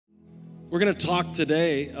We're going to talk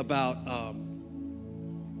today about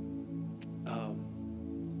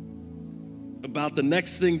the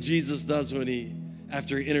next thing Jesus does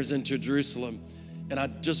after he enters into Jerusalem. And I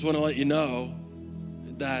just want to let you know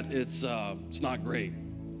that it's not great.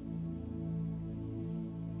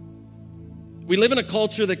 We live in a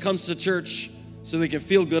culture that comes to church so we can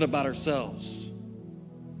feel good about ourselves.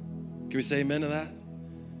 Can we say amen to that?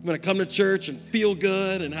 I'm going to come to church and feel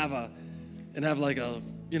good and have like a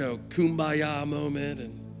kumbaya moment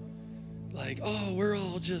and like, oh, we're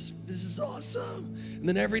all this is awesome. And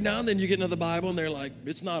then every now and then you get into the Bible and they're like,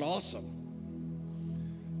 it's not awesome.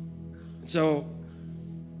 And so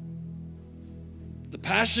the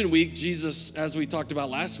Passion Week, Jesus, as we talked about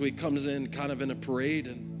last week, comes in kind of in a parade,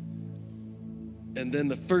 and then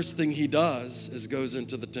the first thing he does is goes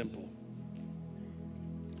into the temple.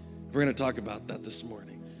 We're going to talk about that this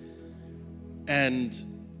morning and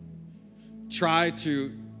try to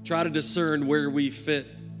discern where we fit.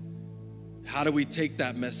 How do we take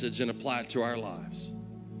that message and apply it to our lives?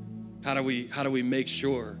 How do we make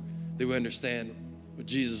sure that we understand what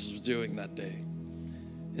Jesus was doing that day?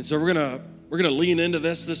 And so we're gonna lean into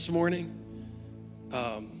this morning.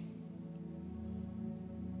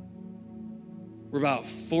 We're about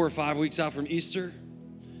 4 or 5 weeks out from Easter,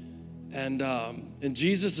 and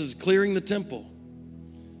Jesus is clearing the temple.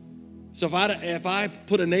 So if I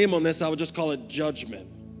put a name on this, I would just call it judgment.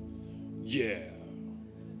 Yeah.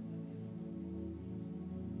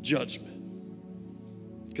 Judgment.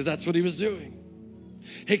 Because that's what he was doing.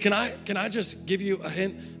 Hey, can I just give you a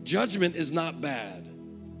hint? Judgment is not bad.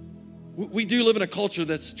 We do live in a culture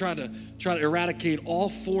that's trying to eradicate all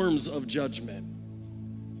forms of judgment.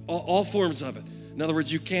 All forms of it. In other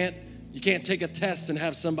words, you can't take a test and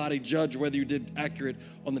have somebody judge whether you did accurate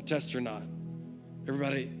on the test or not.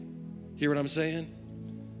 Everybody hear what I'm saying?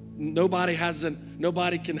 Nobody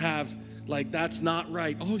can have like, that's not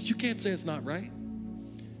right. Oh, you can't say it's not right.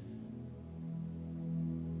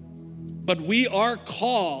 But we are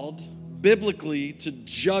called biblically to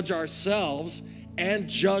judge ourselves and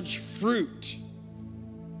judge fruit.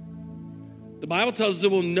 The Bible tells us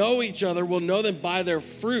that we'll know each other, we'll know them by their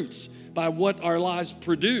fruits, by what our lives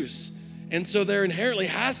produce. And so there inherently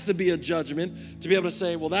has to be a judgment to be able to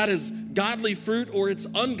say, well, that is godly fruit or it's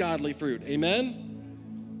ungodly fruit. Amen?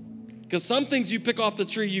 Because some things you pick off the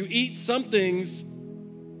tree you eat, some things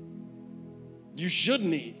you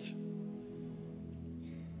shouldn't eat.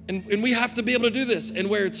 And we have to be able to do this. And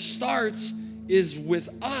where it starts is with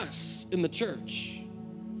us in the church.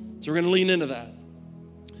 So we're going to lean into that.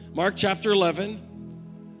 Mark chapter 11,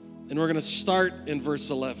 and we're going to start in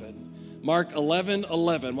verse 11. Mark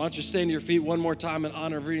 11:11. Why don't you stand to your feet one more time in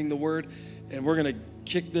honor of reading the word, and we're going to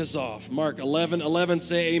kick this off. Mark 11:11.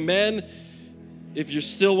 Say amen if you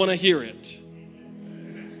still want to hear it.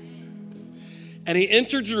 And he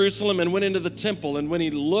entered Jerusalem and went into the temple, and when he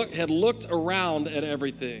had looked around at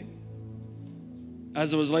everything,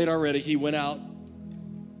 as it was late already, he went out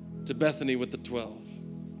to Bethany with the 12.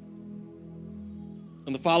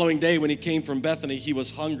 On the following day, when he came from Bethany, he was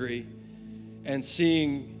hungry, and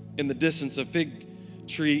seeing in the distance a fig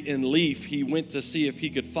tree in leaf, he went to see if he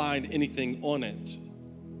could find anything on it.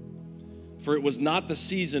 For it was not the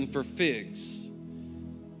season for figs.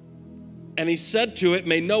 And he said to it,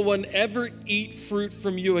 may no one ever eat fruit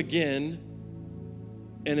from you again.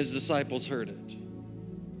 And his disciples heard it.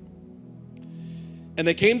 And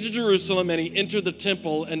they came to Jerusalem, and he entered the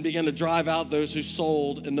temple and began to drive out those who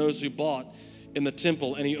sold and those who bought in the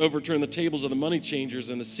temple. And he overturned the tables of the money changers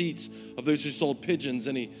and the seats of those who sold pigeons.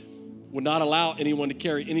 And he would not allow anyone to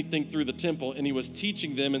carry anything through the temple. And he was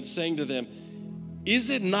teaching them and saying to them, is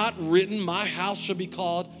it not written, my house shall be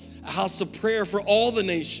called a house of prayer for all the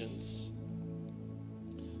nations?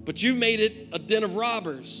 But you made it a den of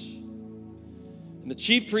robbers. And the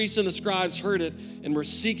chief priests and the scribes heard it and were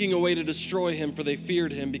seeking a way to destroy him, for they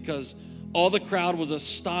feared him, because all the crowd was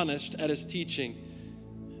astonished at his teaching.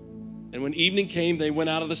 And when evening came, they went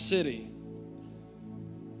out of the city.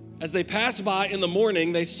 As they passed by in the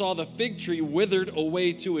morning, they saw the fig tree withered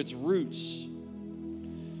away to its roots.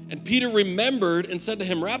 And Peter remembered and said to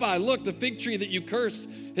him, Rabbi, look, the fig tree that you cursed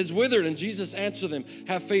has withered. And Jesus answered them,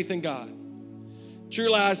 have faith in God.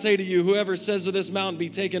 Truly I say to you, whoever says to this mountain, be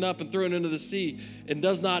taken up and thrown into the sea, and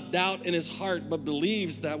does not doubt in his heart, but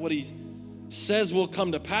believes that what he says will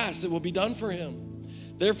come to pass, it will be done for him.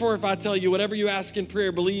 Therefore, if I tell you, whatever you ask in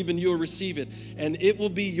prayer, believe and you will receive it, and it will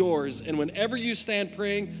be yours. And whenever you stand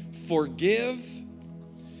praying, forgive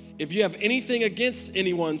if you have anything against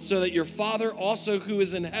anyone, so that your Father also who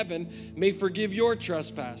is in heaven may forgive your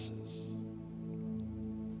trespasses.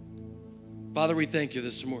 Father, we thank you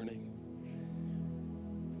this morning.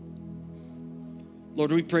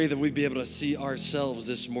 Lord, we pray that we'd be able to see ourselves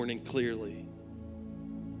this morning clearly.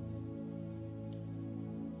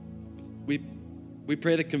 We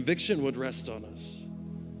pray that conviction would rest on us.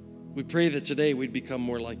 We pray that today we'd become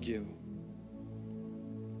more like you.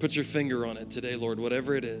 Put your finger on it today, Lord,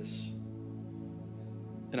 whatever it is.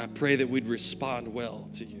 And I pray that we'd respond well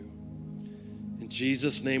to you. In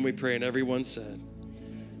Jesus' name we pray, and everyone said,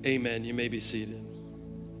 amen. You may be seated.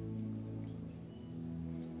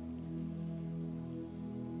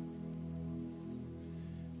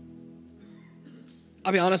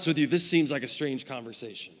 I'll be honest with you, this seems like a strange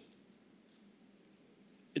conversation.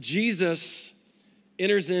 Jesus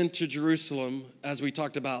enters into Jerusalem, as we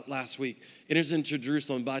talked about last week, enters into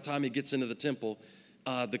Jerusalem. By the time he gets into the temple,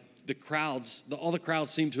 all the crowds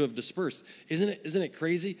seem to have dispersed. Isn't it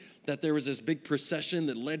crazy that there was this big procession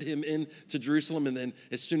that led him into Jerusalem, and then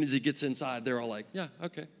as soon as he gets inside, they're all like, yeah,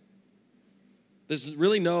 okay. There's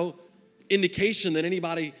really no indication that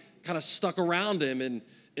anybody kind of stuck around him and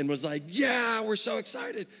was like, yeah, we're so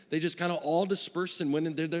excited. They just kind of all dispersed and went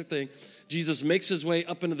and did their thing. Jesus makes his way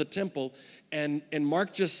up into the temple, and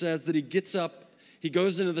Mark just says that he gets up, he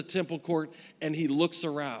goes into the temple court, and he looks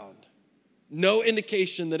around. No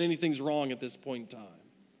indication that anything's wrong at this point in time.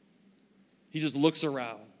 He just looks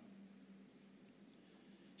around.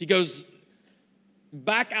 He goes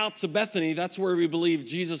back out to Bethany. That's where we believe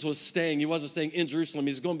Jesus was staying. He wasn't staying in Jerusalem.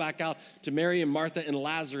 He's going back out to Mary and Martha and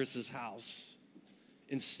Lazarus' house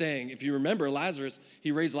and staying. If you remember Lazarus,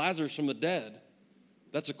 he raised Lazarus from the dead.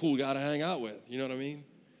 That's a cool guy to hang out with. You know what I mean?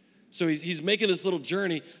 So he's making this little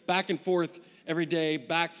journey back and forth every day,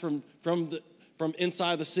 back from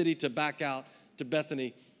inside the city to back out to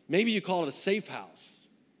Bethany. Maybe you call it a safe house.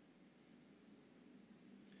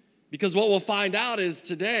 Because what we'll find out is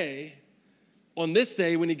today, on this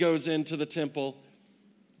day when he goes into the temple,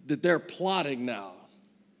 that they're plotting now.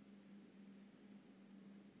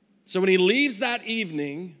 So when he leaves that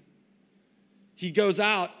evening, he goes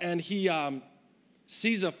out and he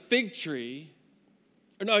sees a fig tree.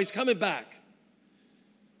 Or no, he's coming back.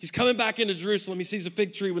 He's coming back into Jerusalem. He sees a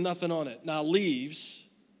fig tree with nothing on it. Now leaves.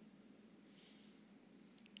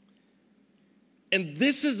 And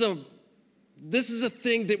this is a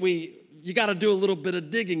thing that you got to do a little bit of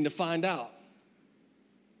digging to find out.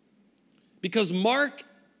 Because Mark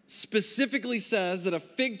specifically says that a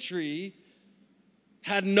fig tree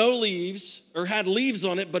had no leaves, or had leaves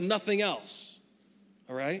on it, but nothing else.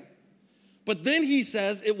 All right? But then he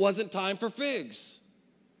says it wasn't time for figs.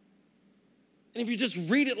 And if you just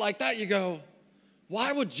read it like that, you go,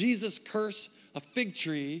 why would Jesus curse a fig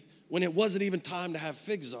tree when it wasn't even time to have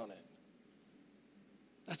figs on it?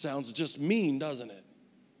 That sounds just mean, doesn't it?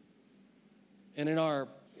 And in our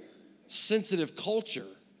sensitive culture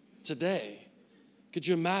today, could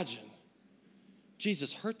you imagine?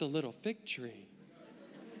 Jesus hurt the little fig tree.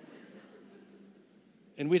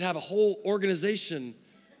 And we'd have a whole organization,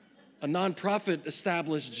 a nonprofit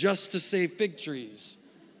established just to save fig trees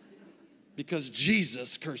because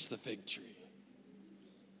Jesus cursed the fig tree.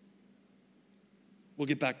 We'll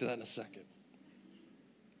get back to that in a second.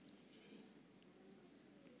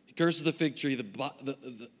 He curses the fig tree.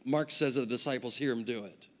 Mark says that the disciples hear him do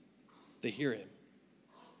it. They hear him.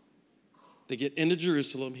 They get into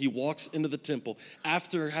Jerusalem. He walks into the temple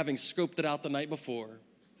after having scoped it out the night before.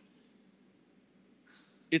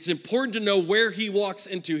 It's important to know where he walks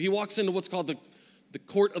into. He walks into what's called the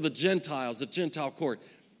court of the Gentiles, the Gentile court.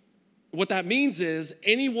 What that means is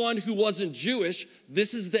anyone who wasn't Jewish,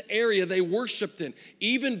 this is the area they worshiped in.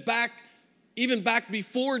 Even back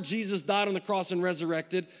before Jesus died on the cross and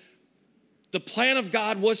resurrected, the plan of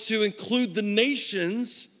God was to include the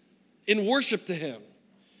nations in worship to him.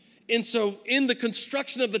 And so in the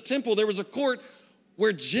construction of the temple, there was a court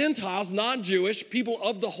where Gentiles, non-Jewish, people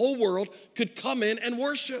of the whole world could come in and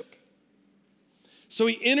worship. So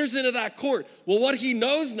he enters into that court. Well, what he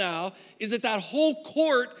knows now is that whole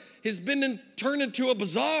court has been turned into a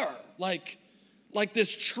bazaar, like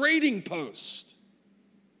this trading post.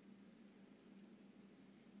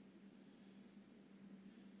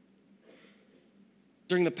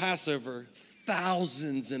 During the Passover,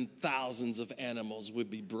 thousands and thousands of animals would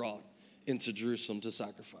be brought into Jerusalem to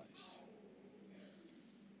sacrifice.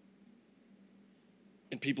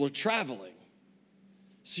 And people are traveling.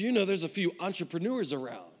 So there's a few entrepreneurs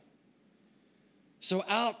around. So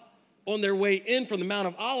out on their way in from the Mount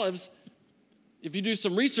of Olives, if you do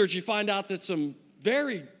some research, you find out that some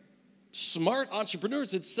very smart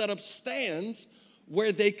entrepreneurs had set up stands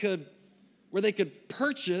where they could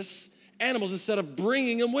purchase animals instead of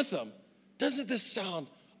bringing them with them. Doesn't this sound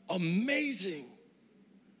amazing?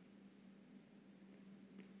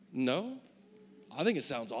 No? I think it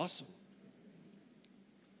sounds awesome.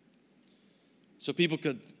 So people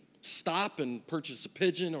could stop and purchase a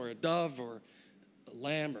pigeon or a dove or a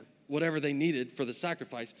lamb or whatever they needed for the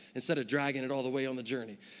sacrifice instead of dragging it all the way on the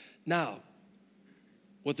journey. Now,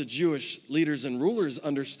 what the Jewish leaders and rulers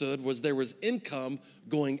understood was there was income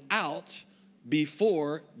going out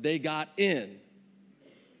before they got in.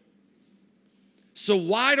 So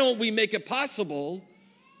why don't we make it possible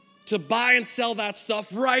to buy and sell that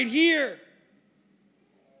stuff right here?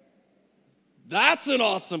 That's an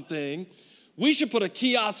awesome thing. We should put a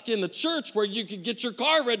kiosk in the church where you could get your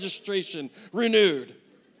car registration renewed.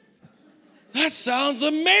 That sounds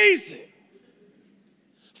amazing.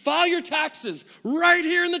 File your taxes right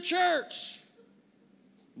here in the church.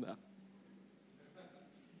 No.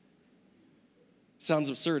 Sounds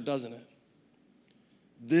absurd, doesn't it?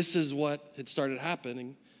 This is what had started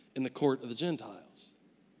happening in the court of the Gentiles.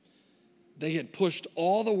 They had pushed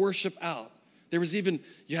all the worship out. There was even,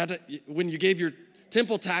 when you gave your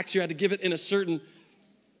temple tax, you had to give it in a certain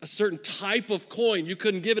type of coin. You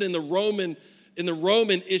couldn't give it in the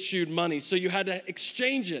Roman issued money. So you had to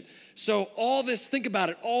exchange it. So all this, think about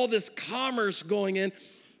it, all this commerce going in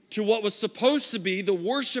to what was supposed to be the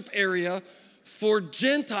worship area for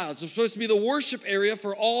Gentiles. It was supposed to be the worship area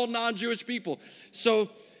for all non-Jewish people. So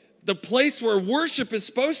the place where worship is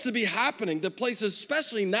supposed to be happening, the place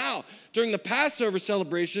especially now during the Passover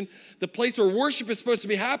celebration, the place where worship is supposed to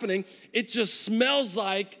be happening, it just smells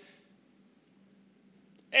like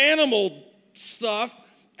animal stuff,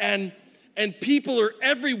 and people are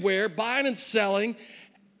everywhere buying and selling.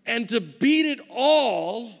 And to beat it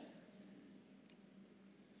all,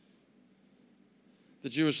 the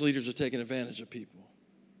Jewish leaders are taking advantage of people.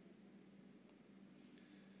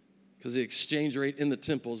 Because the exchange rate in the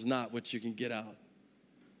temple is not what you can get out.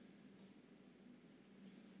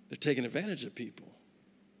 They're taking advantage of people.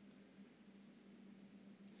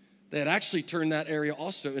 They had actually turned that area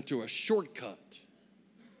also into a shortcut.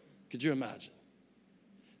 Could you imagine?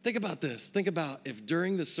 Think about this. Think about if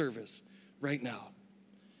during the service right now,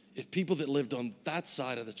 if people that lived on that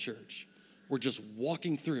side of the church were just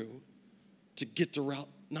walking through to get to Route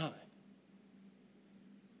 9.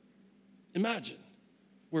 Imagine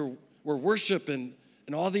where worship and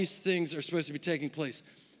all these things are supposed to be taking place.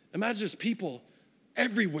 Imagine there's people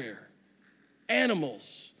everywhere,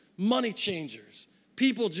 animals, money changers,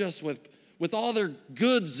 people just with all their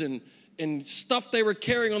goods and stuff they were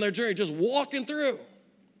carrying on their journey, just walking through.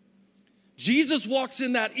 Jesus walks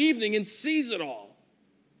in that evening and sees it all.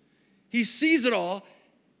 He sees it all,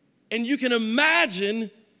 and you can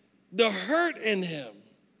imagine the hurt in him.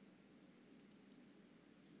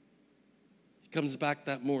 He comes back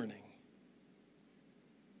that morning,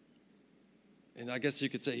 and I guess you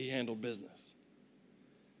could say he handled business.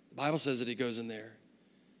 The Bible says that he goes in there,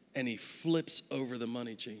 and he flips over the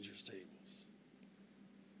money changers' tables.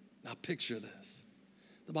 Now picture this.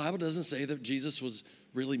 The Bible doesn't say that Jesus was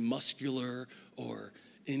really muscular or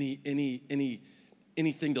anything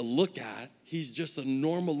to look at. He's just a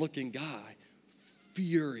normal looking guy,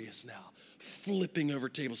 furious now, flipping over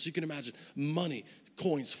tables. So you can imagine money,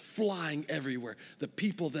 coins flying everywhere. The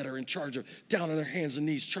people that are in charge of down on their hands and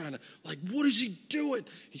knees trying to, like, what is he doing?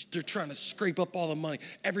 They're trying to scrape up all the money.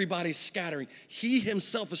 Everybody's scattering. He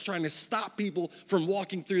himself is trying to stop people from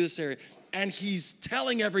walking through this area. And he's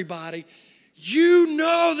telling everybody, you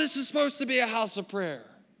know this is supposed to be a house of prayer.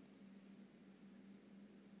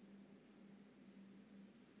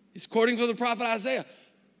 He's quoting from the prophet Isaiah.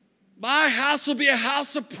 My house will be a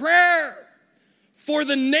house of prayer for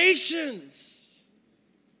the nations.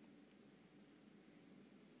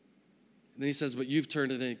 And then he says, but you've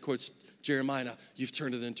turned it in, quotes Jeremiah, you've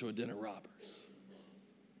turned it into a den of robbers.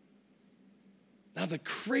 Now the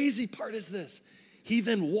crazy part is this. He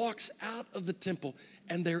then walks out of the temple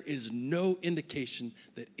and there is no indication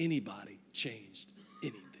that anybody changed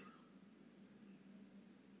anything.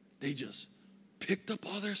 They just picked up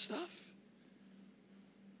all their stuff.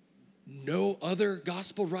 No other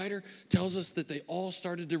gospel writer tells us that they all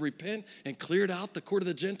started to repent and cleared out the court of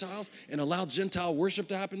the Gentiles and allowed Gentile worship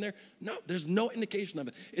to happen there. No, there's no indication of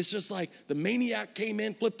it. It's just like the maniac came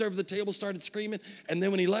in, flipped over the table, started screaming, and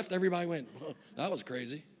then when he left, everybody went, oh, that was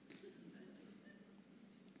crazy.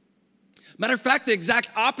 Matter of fact, the exact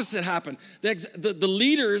opposite happened. The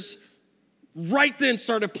leaders right then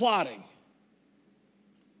started plotting.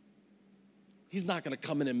 He's not going to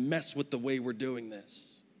come in and mess with the way we're doing this.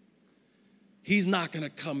 He's not going to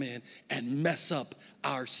come in and mess up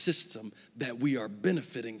our system that we are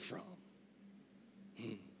benefiting from.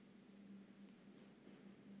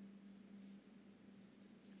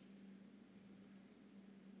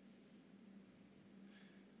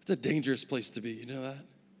 It's a dangerous place to be. You know that?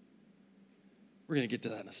 We're going to get to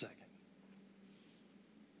that in a second.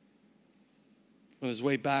 On his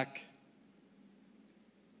way back,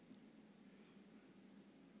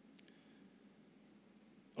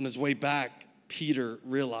 Peter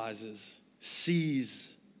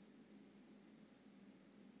sees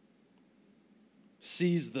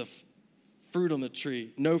the fruit on the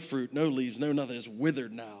tree. No fruit, no leaves, no nothing. It's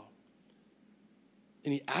withered now.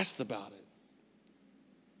 And he asked about it.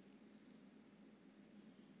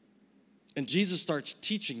 And Jesus starts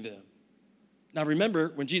teaching them. Now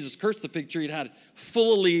remember, when Jesus cursed the fig tree, it had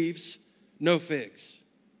full of leaves, no figs.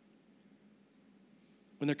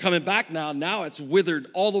 When they're coming back now it's withered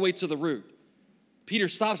all the way to the root. Peter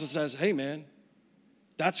stops and says, hey man,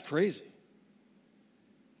 that's crazy.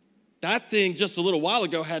 That thing just a little while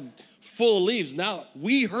ago had full of leaves. Now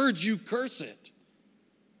we heard you curse it.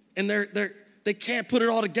 And they can't put it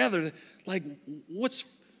all together. Like,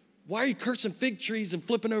 why are you cursing fig trees and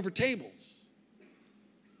flipping over tables?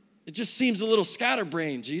 It just seems a little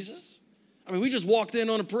scatterbrained, Jesus. I mean, we just walked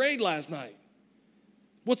in on a parade last night.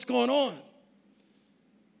 What's going on?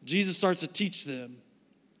 Jesus starts to teach them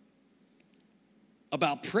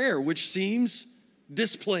about prayer, which seems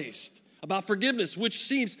displaced, about forgiveness, which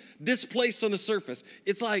seems displaced on the surface.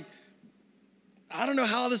 It's like, I don't know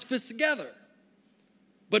how this fits together.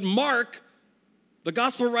 But Mark, the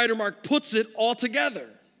gospel writer Mark, puts it all together.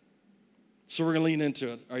 So we're going to lean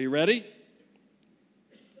into it. Are you ready?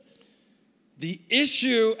 The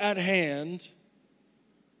issue at hand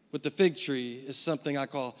with the fig tree is something I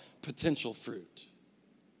call potential fruit.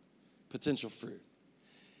 Potential fruit.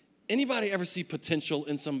 Anybody ever see potential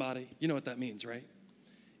in somebody? You know what that means, right?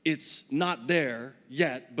 It's not there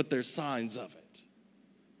yet, but there's signs of it.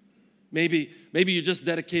 Maybe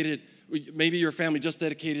your family just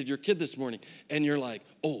dedicated your kid this morning, and you're like,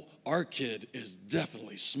 oh, our kid is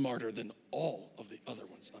definitely smarter than all of the other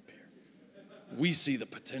ones up here. We see the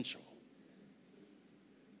potential.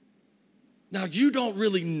 Now, you don't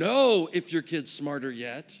really know if your kid's smarter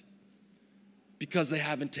yet because they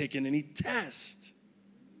haven't taken any tests.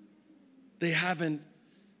 We haven't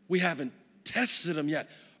tested them yet.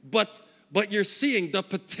 But you're seeing the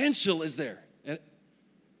potential is there. And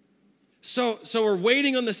so we're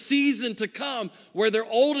waiting on the season to come where they're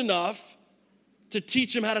old enough to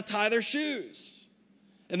teach them how to tie their shoes.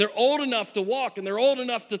 And they're old enough to walk, and they're old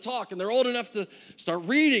enough to talk, and they're old enough to start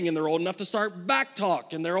reading, and they're old enough to start back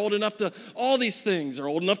talk, and they're old enough to all these things. They're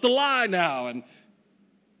old enough to lie now, and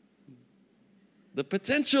the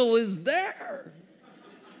potential is there.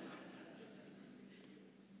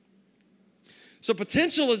 So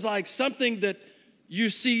potential is like something that you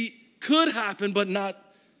see could happen, but not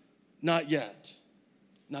yet.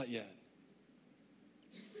 Not yet.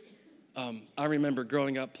 I remember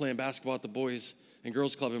growing up playing basketball at the Boys and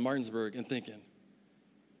Girls Club in Martinsburg and thinking,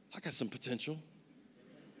 I got some potential.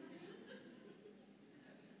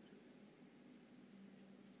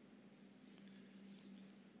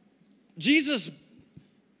 Jesus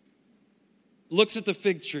looks at the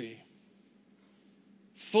fig tree,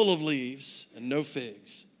 full of leaves and no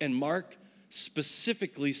figs. And Mark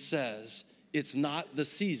specifically says it's not the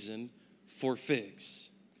season for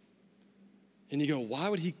figs. And you go, why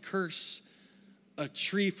would he curse a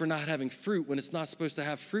tree for not having fruit when it's not supposed to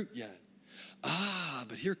have fruit yet?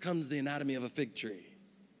 But here comes the anatomy of a fig tree.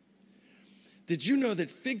 Did you know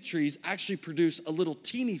that fig trees actually produce a little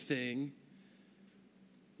teeny thing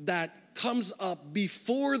that comes up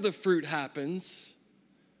before the fruit happens,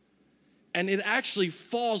 and it actually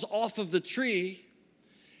falls off of the tree,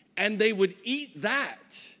 and they would eat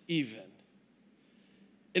that even.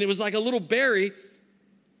 And it was like a little berry,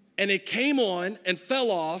 and it came on and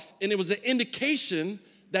fell off, and it was an indication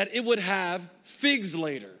that it would have figs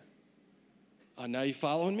later. Now you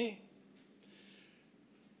following me?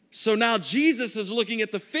 So now Jesus is looking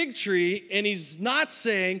at the fig tree, and he's not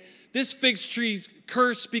saying this fig tree's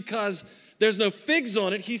cursed because there's no figs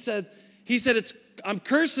on it. He said I'm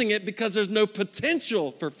cursing it because there's no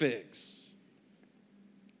potential for figs.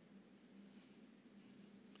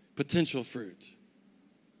 Potential fruit.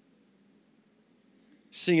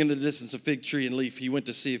 Seeing in the distance a fig tree and leaf, he went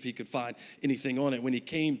to see if he could find anything on it. When he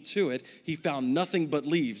came to it, he found nothing but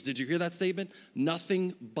leaves. Did you hear that statement?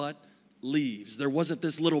 Nothing but leaves. There wasn't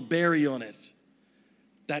this little berry on it.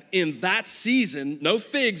 That in that season, no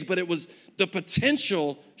figs, but it was the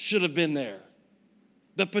potential should have been there.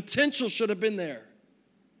 The potential should have been there.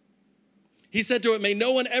 He said to it, may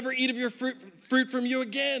no one ever eat of your fruit from you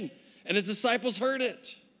again. And his disciples heard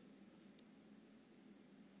it.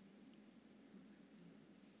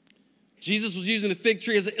 Jesus was using the fig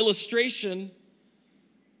tree as an illustration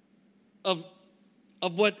of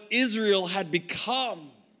what Israel had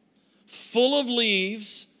become. Full of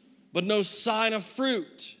leaves, but no sign of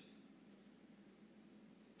fruit.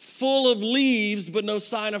 full of leaves, but no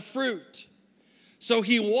sign of fruit. So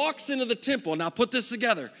he walks into the temple. Now put this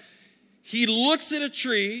together. He looks at a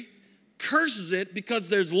tree, curses it because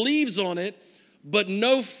there's leaves on it, but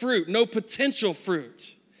no fruit, no potential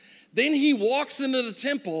fruit. Then he walks into the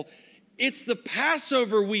temple. It's the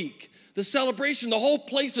Passover week, the celebration. The whole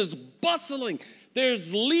place is bustling.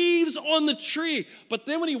 There's leaves on the tree. But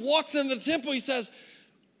then when he walks into the temple, he says,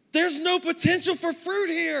 there's no potential for fruit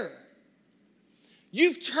here.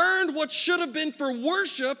 You've turned what should have been for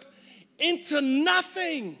worship into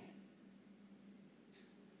nothing.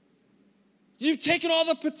 You've taken all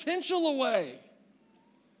the potential away.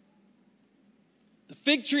 The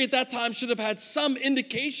fig tree at that time should have had some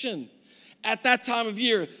indication at that time of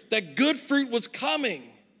year that good fruit was coming,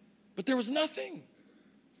 but there was nothing.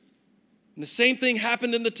 And the same thing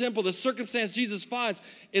happened in the temple. The circumstance Jesus finds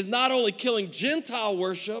is not only killing Gentile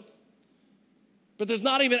worship, but there's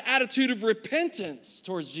not even an attitude of repentance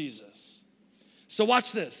towards Jesus. So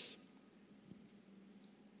watch this.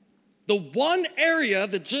 The one area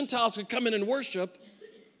that Gentiles could come in and worship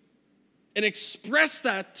and express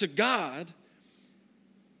that to God,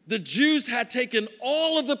 the Jews had taken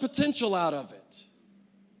all of the potential out of it.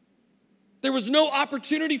 There was no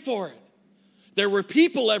opportunity for it. There were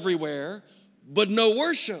people everywhere, but no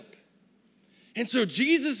worship. And so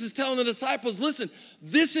Jesus is telling the disciples, listen,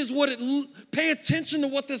 this is what pay attention to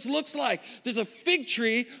what this looks like. There's a fig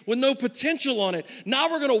tree with no potential on it. Now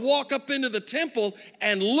we're going to walk up into the temple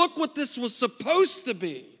and look what this was supposed to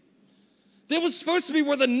be. It was supposed to be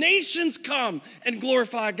where the nations come and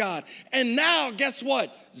glorify God. And now, guess what?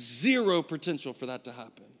 Zero potential for that to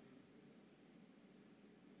happen.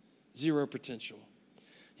 Zero potential.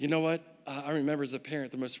 You know what? I remember as a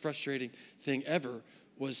parent, the most frustrating thing ever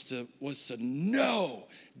was to know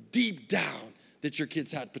deep down that your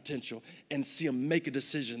kids had potential and see them make a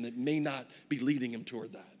decision that may not be leading them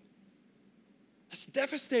toward that. That's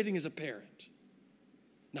devastating as a parent.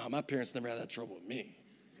 No, my parents never had that trouble with me.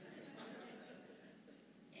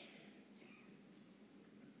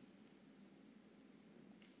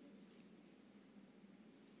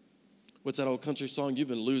 What's that old country song? You've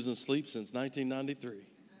been losing sleep since 1993,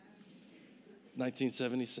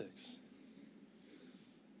 1976.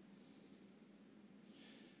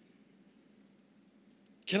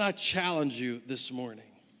 Can I challenge you this morning?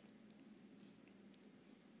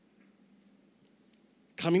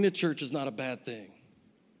 Coming to church is not a bad thing.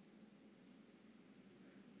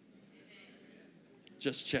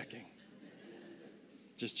 Just checking.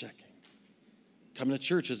 Just checking. Coming to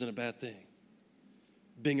church isn't a bad thing.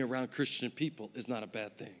 Being around Christian people is not a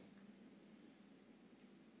bad thing.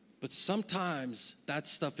 But sometimes that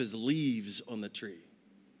stuff is leaves on the tree.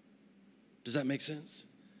 Does that make sense?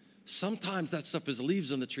 Sometimes that stuff is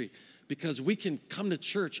leaves on the tree because we can come to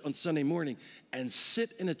church on Sunday morning and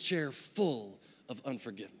sit in a chair full of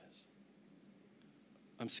unforgiveness.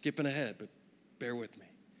 I'm skipping ahead, but bear with me.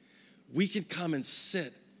 We can come and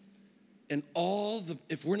sit and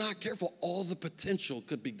if we're not careful, all the potential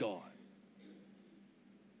could be gone.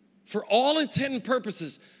 For all intent and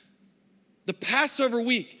purposes, the Passover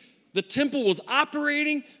week, the temple was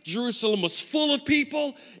operating. Jerusalem was full of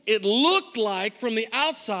people. It looked like, from the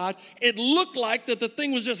outside, it looked like that the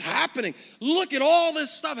thing was just happening. Look at all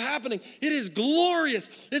this stuff happening. It is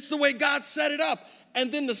glorious. It's the way God set it up.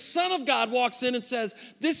 And then the Son of God walks in and says,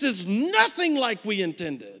 this is nothing like we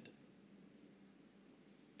intended.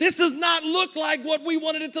 This does not look like what we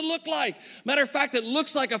wanted it to look like. Matter of fact, it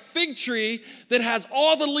looks like a fig tree that has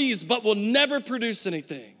all the leaves but will never produce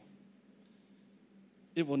anything.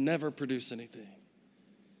 It will never produce anything.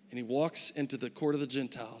 And he walks into the court of the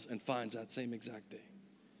Gentiles and finds that same exact thing.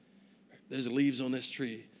 There's leaves on this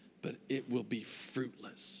tree, but it will be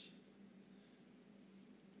fruitless.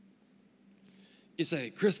 You say,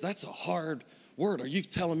 Chris, that's a hard word. Are you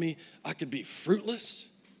telling me I could be fruitless?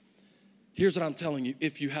 Here's what I'm telling you.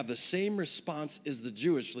 If you have the same response as the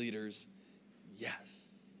Jewish leaders,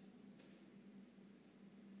 yes.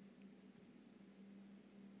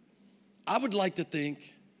 I would like to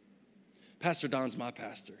think, Pastor Don's my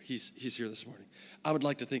pastor. He's here this morning. I would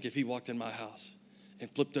like to think if he walked in my house and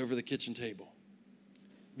flipped over the kitchen table,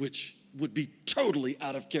 which would be totally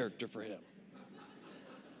out of character for him.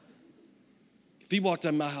 If he walked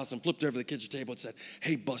in my house and flipped over the kitchen table and said,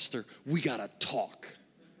 hey, Buster, we got to talk.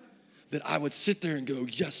 That I would sit there and go,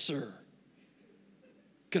 yes, sir.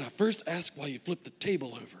 Could I first ask why you flipped the table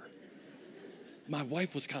over? My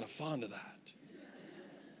wife was kind of fond of that.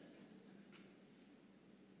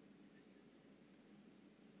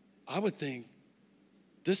 I would think,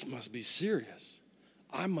 this must be serious.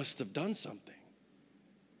 I must have done something.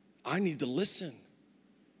 I need to listen.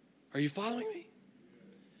 Are you following me?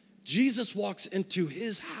 Jesus walks into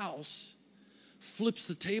his house, flips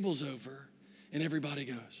the tables over, and everybody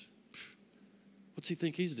goes, what's he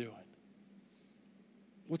think he's doing?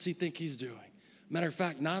 What's he think he's doing? Matter of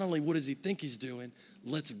fact, not only what does he think he's doing,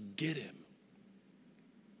 let's get him.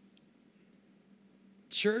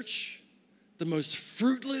 Church, the most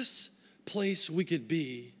fruitless place we could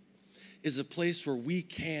be is a place where we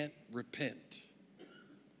can't repent.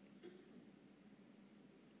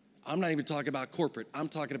 I'm not even talking about corporate. I'm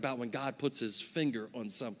talking about when God puts his finger on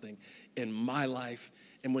something in my life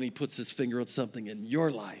and when he puts his finger on something in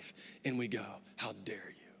your life and we go, how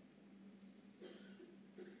dare you?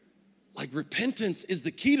 Like repentance is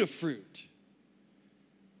the key to fruit.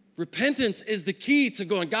 Repentance is the key to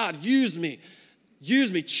going, God, use me,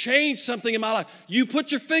 change something in my life. You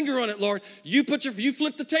put your finger on it, Lord. You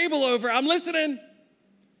flip the table over. I'm listening.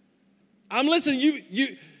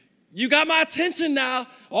 You got my attention now.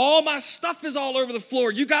 All my stuff is all over the floor.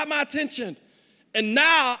 You got my attention. And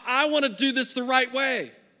now I want to do this the right way.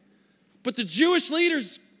 But the Jewish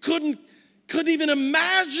leaders couldn't even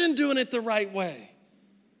imagine doing it the right way.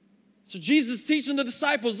 So Jesus is teaching the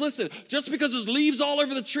disciples, listen, just because there's leaves all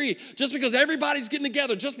over the tree, just because everybody's getting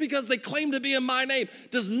together, just because they claim to be in my name,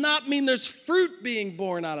 does not mean there's fruit being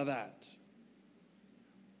born out of that.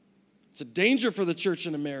 It's a danger for the church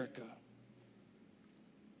in America.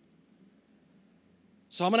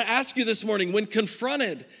 So I'm going to ask you this morning, when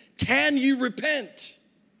confronted, can you repent?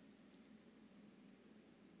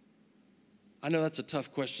 I know that's a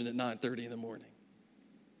tough question at 9:30 in the morning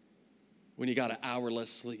when you got an hour less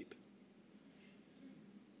sleep.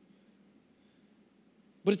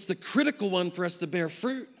 But it's the critical one for us to bear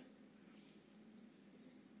fruit.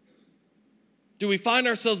 Do we find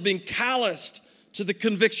ourselves being calloused to the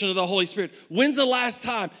conviction of the Holy Spirit? When's the last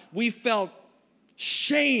time we felt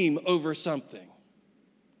shame over something?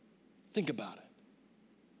 Think about it.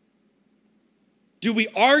 Do we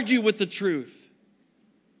argue with the truth?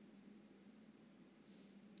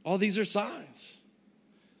 All these are signs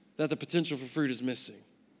that the potential for fruit is missing.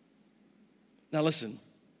 Now listen.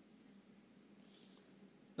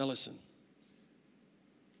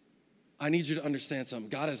 I need you to understand something.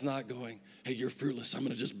 God is not going, hey, you're fruitless. I'm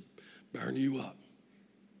going to just burn you up.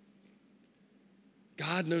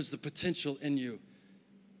 God knows the potential in you.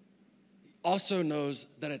 He also knows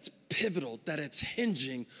that it's pivotal, that it's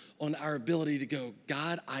hinging on our ability to go,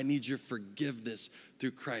 God, I need your forgiveness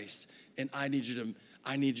through Christ, and I need you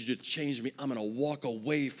to change me. I'm going to walk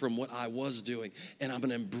away from what I was doing, and I'm going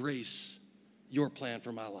to embrace your plan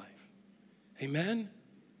for my life. Amen?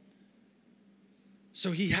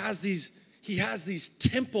 So he has these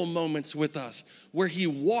temple moments with us where he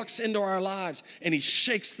walks into our lives and he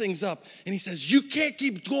shakes things up and he says, you can't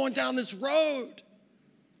keep going down this road.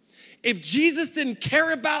 If Jesus didn't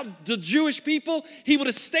care about the Jewish people, he would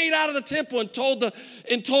have stayed out of the temple and told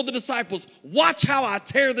the disciples, watch how I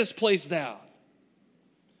tear this place down.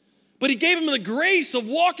 But he gave them the grace of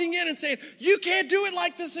walking in and saying, you can't do it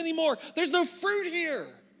like this anymore. There's no fruit here.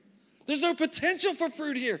 There's no potential for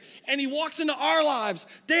fruit here. And he walks into our lives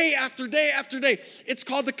day after day after day. It's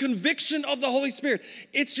called the conviction of the Holy Spirit.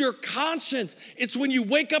 It's your conscience. It's when you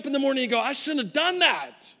wake up in the morning and go, I shouldn't have done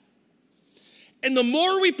that. And the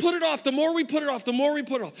more we put it off, the more we put it off, the more we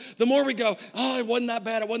put it off, the more we go, oh, it wasn't that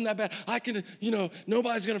bad, I can,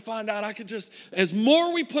 nobody's going to find out. As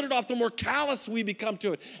more we put it off, the more callous we become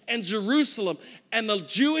to it. And Jerusalem and the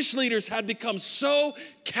Jewish leaders had become so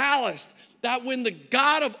calloused that when the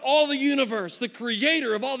God of all the universe, the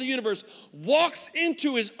creator of all the universe, walks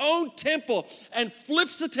into his own temple and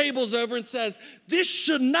flips the tables over and says, this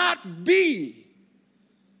should not be.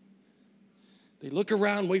 They look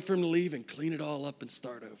around, wait for him to leave, and clean it all up and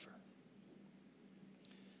start over.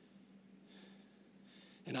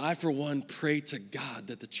 And I, for one, pray to God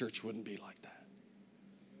that the church wouldn't be like that.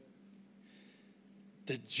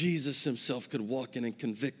 That Jesus himself could walk in and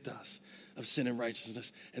convict us of sin and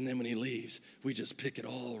righteousness, and then when he leaves, we just pick it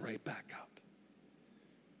all right back up.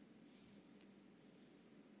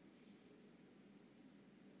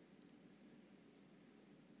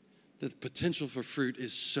 The potential for fruit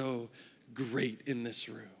is so great in this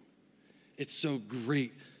room. It's so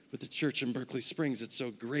great with the church in Berkeley Springs. It's so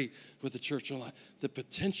great with the church online. The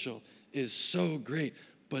potential is so great,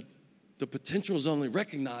 but the potential is only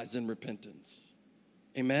recognized in repentance.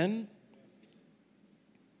 Amen?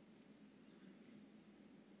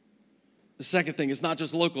 The second thing is not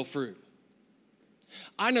just local fruit.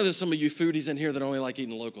 I know there's some of you foodies in here that only like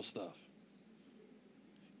eating local stuff.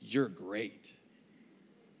 You're great.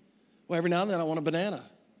 Well, every now and then I want a banana.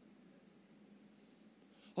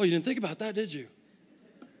 Oh, you didn't think about that, did you?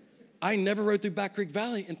 I never rode through Back Creek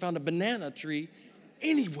Valley and found a banana tree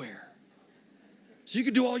anywhere. So you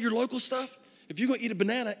can do all your local stuff. If you're going to eat a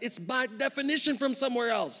banana, it's by definition from somewhere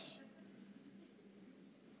else.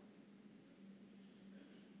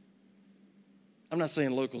 I'm not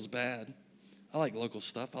saying local's bad. I like local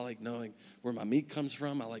stuff. I like knowing where my meat comes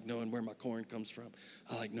from. I like knowing where my corn comes from.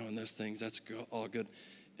 I like knowing those things. That's all good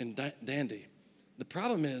and dandy. The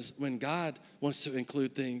problem is when God wants to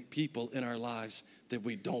include people in our lives that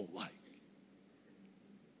we don't like.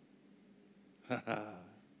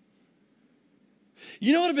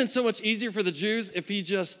 You know what would have been so much easier for the Jews if he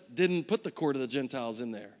just didn't put the court of the Gentiles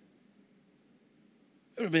in there?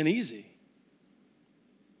 It would have been easy.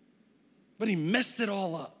 But he messed it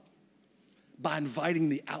all up by inviting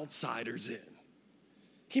the outsiders in.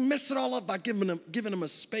 He messed it all up by giving them a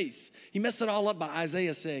space. He messed it all up by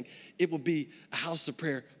Isaiah saying it will be a house of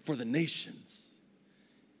prayer for the nations.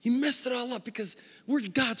 He messed it all up because we're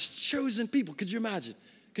God's chosen people. Could you imagine?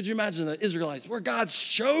 Could you imagine the Israelites? We're God's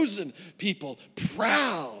chosen people,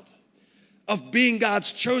 proud of being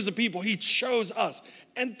God's chosen people. He chose us.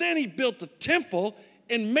 And then he built the temple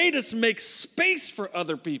and made us make space for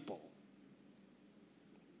other people.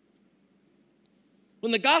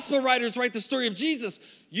 When the gospel writers write the story of Jesus,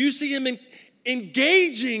 you see him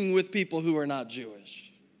engaging with people who are not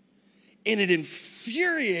Jewish. And it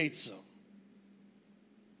infuriates them.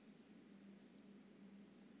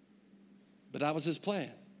 But that was his plan.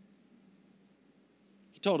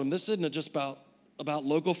 He told him, this isn't just about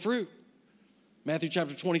local fruit. Matthew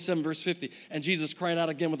chapter 27, verse 50. And Jesus cried out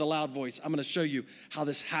again with a loud voice. I'm going to show you how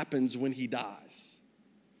this happens when he dies.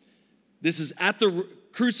 This is at the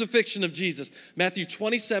crucifixion of Jesus. Matthew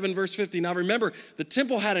 27, verse 50. Now remember, the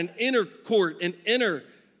temple had an inner court, an inner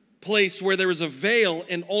place where there was a veil,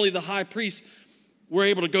 and only the high priest were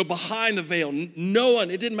able to go behind the veil. No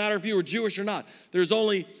one, it didn't matter if you were Jewish or not. There's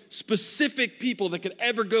only specific people that could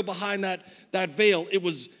ever go behind that veil. It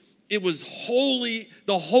was holy,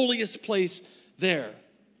 the holiest place there.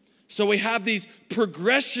 So we have these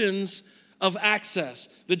progressions of access.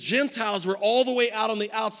 The Gentiles were all the way out on the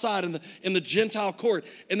outside in the Gentile court,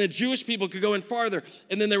 and the Jewish people could go in farther.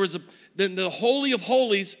 And then then the Holy of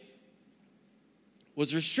Holies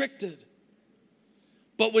was restricted.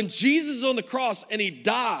 But when Jesus is on the cross and he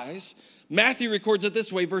dies, Matthew records it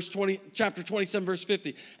this way, chapter 27, verse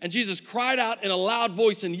 50. And Jesus cried out in a loud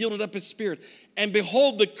voice and yielded up his spirit. And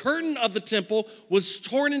behold, the curtain of the temple was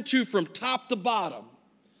torn in two from top to bottom.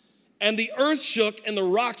 And the earth shook and the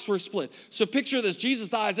rocks were split. So picture this, Jesus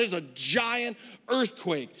dies, there's a giant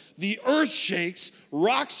earthquake. The earth shakes,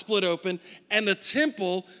 rocks split open, and the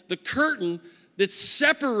temple, the curtain that's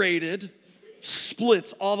separated,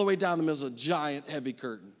 splits all the way down the middle. It's a giant heavy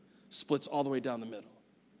curtain, splits all the way down the middle.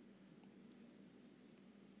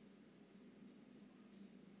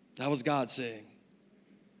 That was God saying,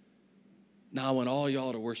 now I want all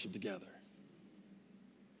y'all to worship together.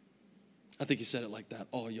 I think he said it like that,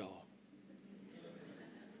 all y'all.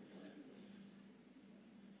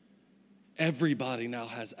 Everybody now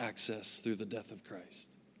has access through the death of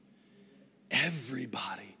Christ.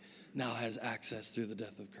 Everybody now has access through the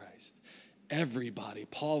death of Christ. Everybody.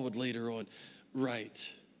 Paul would later on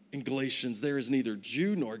write in Galatians, there is neither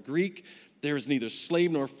Jew nor Greek, there is neither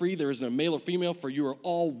slave nor free, there is no male or female, for you are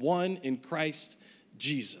all one in Christ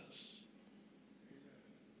Jesus.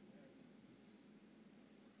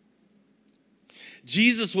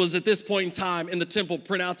 Jesus was at this point in time in the temple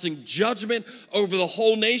pronouncing judgment over the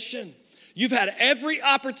whole nation. You've had every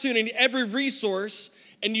opportunity, every resource,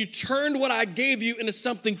 and you turned what I gave you into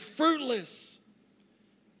something fruitless.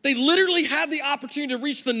 They literally had the opportunity to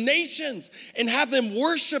reach the nations and have them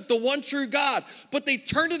worship the one true God, but they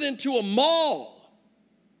turned it into a mall.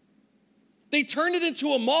 They turned it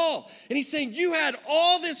into a mall. And he's saying, you had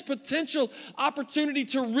all this potential opportunity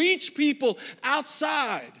to reach people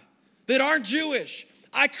outside that aren't Jewish.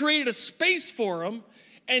 I created a space for them,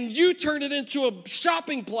 and you turned it into a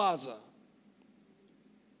shopping plaza.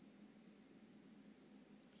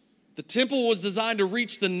 The temple was designed to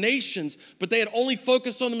reach the nations, but they had only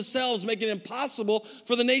focused on themselves, making it impossible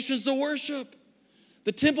for the nations to worship.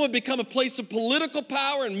 The temple had become a place of political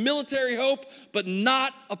power and military hope, but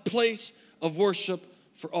not a place of worship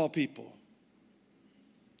for all people.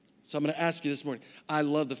 So I'm going to ask you this morning, I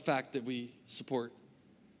love the fact that we support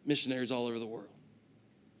missionaries all over the world.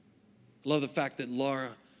 I love the fact that Laura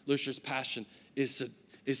Lusher's passion is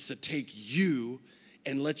to take you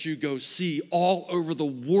and let you go see all over the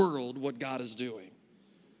world what God is doing.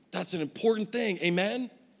 That's an important thing, amen?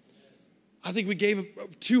 I think we gave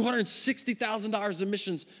 $260,000 in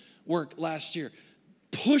missions work last year.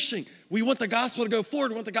 pushing. We want the gospel to go forward.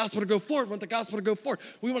 We want the gospel to go forward. We want the gospel to go forward.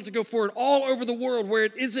 We want it to go forward all over the world where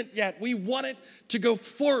it isn't yet. We want it to go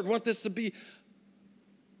forward. We want this to be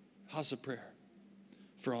a house of prayer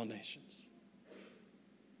for all nations.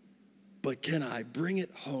 But can I bring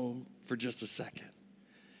it home for just a second?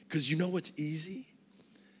 Because you know what's easy?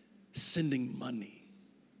 Sending money.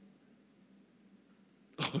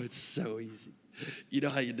 Oh, it's so easy. You know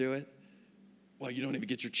how you do it? Well, you don't even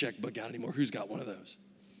get your checkbook out anymore. Who's got one of those?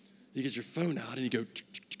 You get your phone out and you go,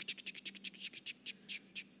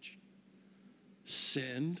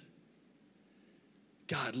 send.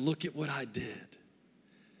 God, look at what I did.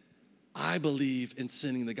 I believe in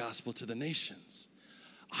sending the gospel to the nations.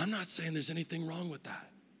 I'm not saying there's anything wrong with that.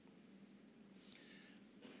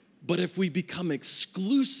 But if we become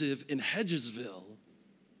exclusive in Hedgesville,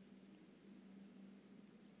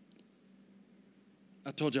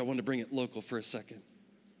 I told you I wanted to bring it local for a second.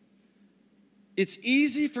 It's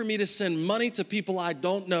easy for me to send money to people I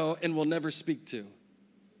don't know and will never speak to.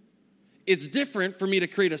 It's different for me to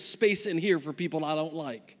create a space in here for people I don't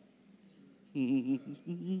like.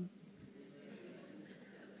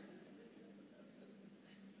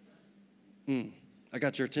 I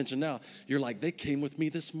got your attention now. You're like, they came with me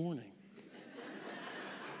this morning.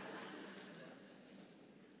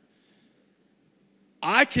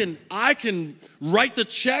 I can write the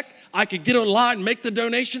check. I can get online, make the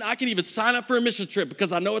donation. I can even sign up for a mission trip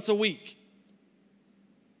because I know it's a week.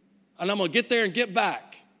 And I'm going to get there and get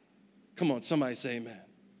back. Come on, somebody say amen.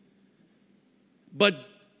 But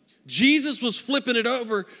Jesus was flipping it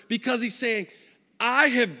over because he's saying, I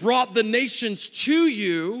have brought the nations to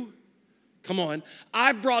you. Come on.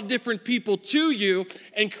 I've brought different people to you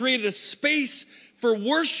and created a space for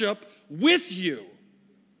worship with you.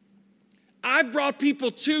 I've brought people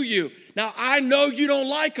to you. Now, I know you don't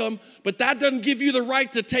like them, but that doesn't give you the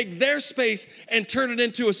right to take their space and turn it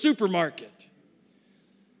into a supermarket.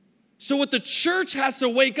 So what the church has to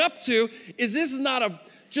wake up to is this is not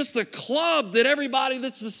just a club that everybody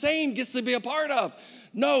that's the same gets to be a part of.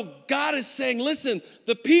 No, God is saying, listen,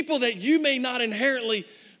 the people that you may not inherently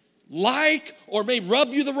like or may rub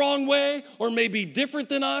you the wrong way or may be different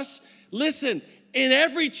than us, listen, in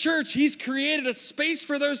every church, he's created a space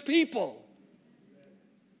for those people.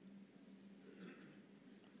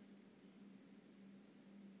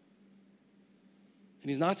 And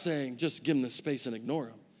he's not saying just give them the space and ignore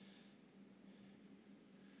them.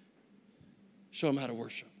 Show them how to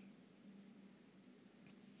worship.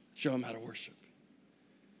 Show them how to worship.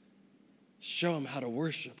 Show them how to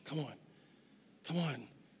worship. Come on. Come on.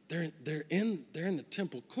 They're in the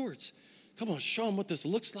temple courts. Come on, show them what this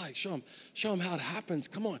looks like. Show them how it happens.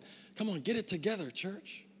 Come on, get it together,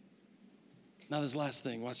 church. Now this last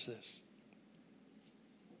thing, watch this.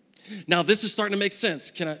 Now this is starting to make sense.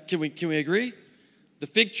 Can we agree? The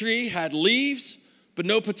fig tree had leaves, but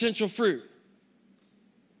no potential fruit.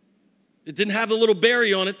 It didn't have the little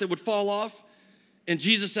berry on it that would fall off. And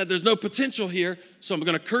Jesus said, there's no potential here, so I'm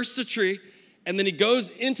going to curse the tree. And then he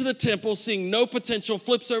goes into the temple, seeing no potential,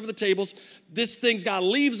 flips over the tables. This thing's got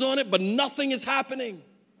leaves on it, but nothing is happening.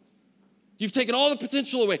 You've taken all the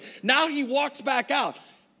potential away. Now he walks back out.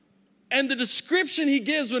 And the description he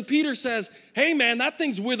gives when Peter says, hey man, that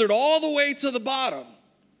thing's withered all the way to the bottom.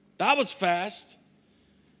 That was fast.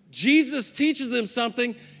 Jesus teaches them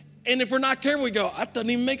something, and if we're not careful, we go, that doesn't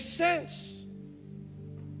even make sense.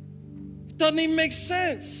 It doesn't even make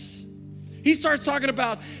sense. He starts talking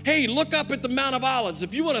about, hey, look up at the Mount of Olives.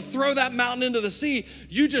 If you want to throw that mountain into the sea,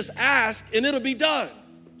 you just ask and it'll be done.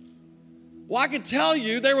 Well, I can tell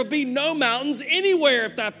you there would be no mountains anywhere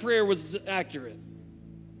if that prayer was accurate.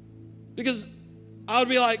 Because I would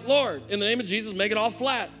be like, Lord, in the name of Jesus, make it all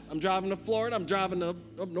flat. I'm driving to Florida. I'm driving up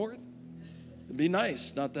north. It'd be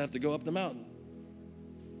nice not to have to go up the mountain.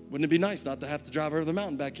 Wouldn't it be nice not to have to drive over the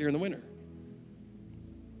mountain back here in the winter?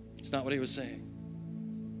 It's not what he was saying.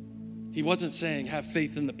 He wasn't saying have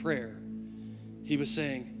faith in the prayer. He was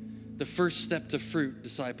saying the first step to fruit,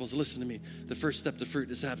 disciples, listen to me. The first step to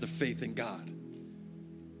fruit is to have the faith in God.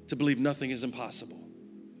 To believe nothing is impossible.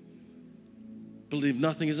 Believe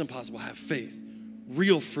nothing is impossible. Have faith.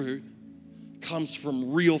 Real fruit comes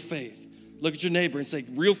from real faith. Look at your neighbor and say,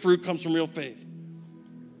 real fruit comes from real faith.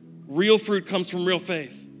 Real fruit comes from real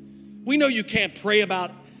faith. We know you can't pray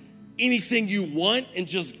about anything you want and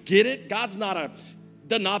just get it. God's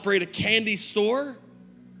doesn't operate a candy store.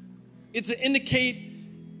 It's to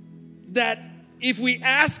indicate that if we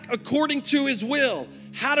ask according to his will,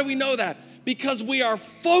 how do we know that? Because we are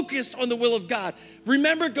focused on the will of God.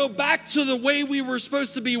 Remember, go back to the way we were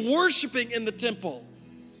supposed to be worshiping in the temple.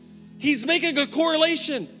 He's making a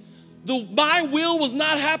correlation. My will was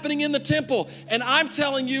not happening in the temple. And I'm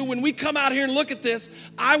telling you, when we come out here and look at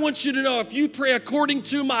this, I want you to know if you pray according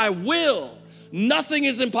to my will, nothing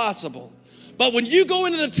is impossible. But when you go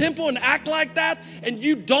into the temple and act like that and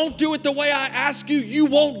you don't do it the way I ask you, you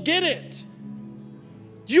won't get it.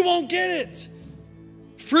 You won't get it.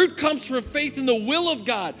 Fruit comes from faith in the will of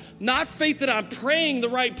God, not faith that I'm praying the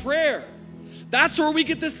right prayer. That's where we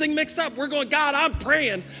get this thing mixed up. We're going, God, I'm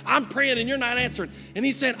praying, and you're not answering. And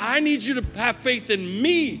he's saying, I need you to have faith in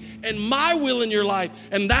me and my will in your life.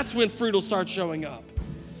 And that's when fruit will start showing up.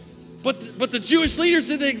 But the Jewish leaders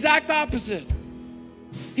did the exact opposite.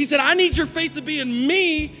 He said, I need your faith to be in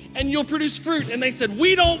me and you'll produce fruit. And they said,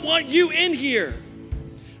 we don't want you in here.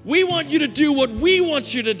 We want you to do what we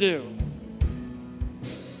want you to do.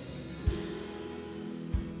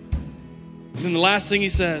 And then the last thing he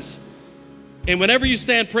says, and whenever you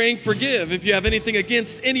stand praying, forgive if you have anything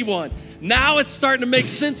against anyone. Now it's starting to make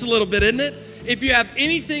sense a little bit, isn't it? If you have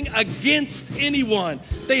anything against anyone.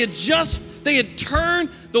 They had turned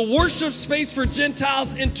the worship space for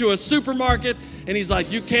Gentiles into a supermarket. And he's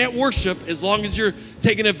like, you can't worship as long as you're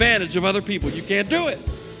taking advantage of other people. You can't do it.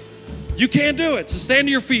 You can't do it. So stand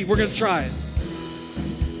to your feet. We're going to try it.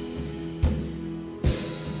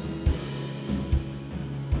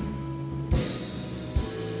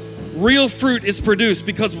 Real fruit is produced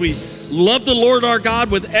because we love the Lord our God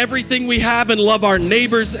with everything we have and love our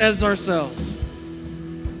neighbors as ourselves.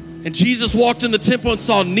 And Jesus walked in the temple and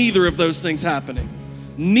saw neither of those things happening.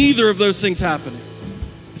 Neither of those things happening.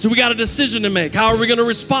 So we got a decision to make. How are we going to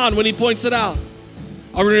respond when he points it out?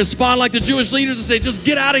 Are we going to respond like the Jewish leaders and say, just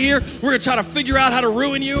get out of here? We're going to try to figure out how to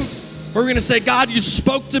ruin you? Or we're going to say, God, you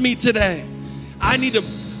spoke to me today. I need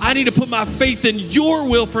to put my faith in your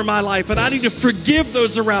will for my life, and I need to forgive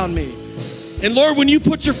those around me. And Lord, when you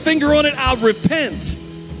put your finger on it, I'll repent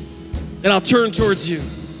and I'll turn towards you.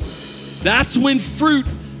 That's when fruit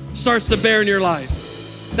starts to bear in your life.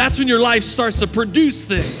 That's when your life starts to produce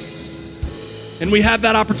things. And we have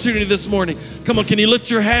that opportunity this morning. Come on, can you lift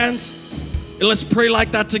your hands? And let's pray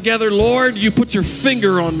like that together. Lord, you put your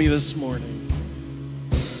finger on me this morning.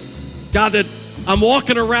 God, that I'm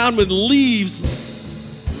walking around with leaves,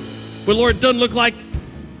 but Lord, it doesn't look like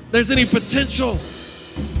there's any potential.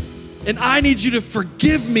 And I need you to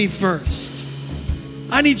forgive me first.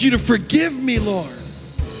 I need you to forgive me, Lord.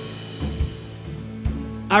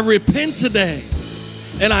 I repent today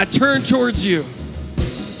and I turn towards you.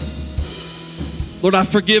 Lord, I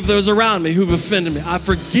forgive those around me who've offended me. I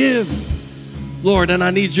forgive, Lord, and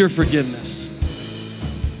I need your forgiveness.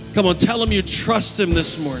 Come on, tell him you trust him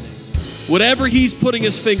this morning. Whatever he's putting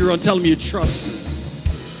his finger on, tell him you trust him.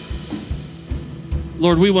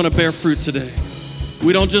 Lord, we want to bear fruit today.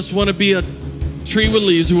 We don't just want to be a tree with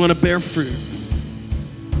leaves, we want to bear fruit.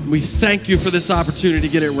 We thank you for this opportunity to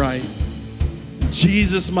get it right. In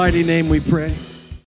Jesus' mighty name we pray.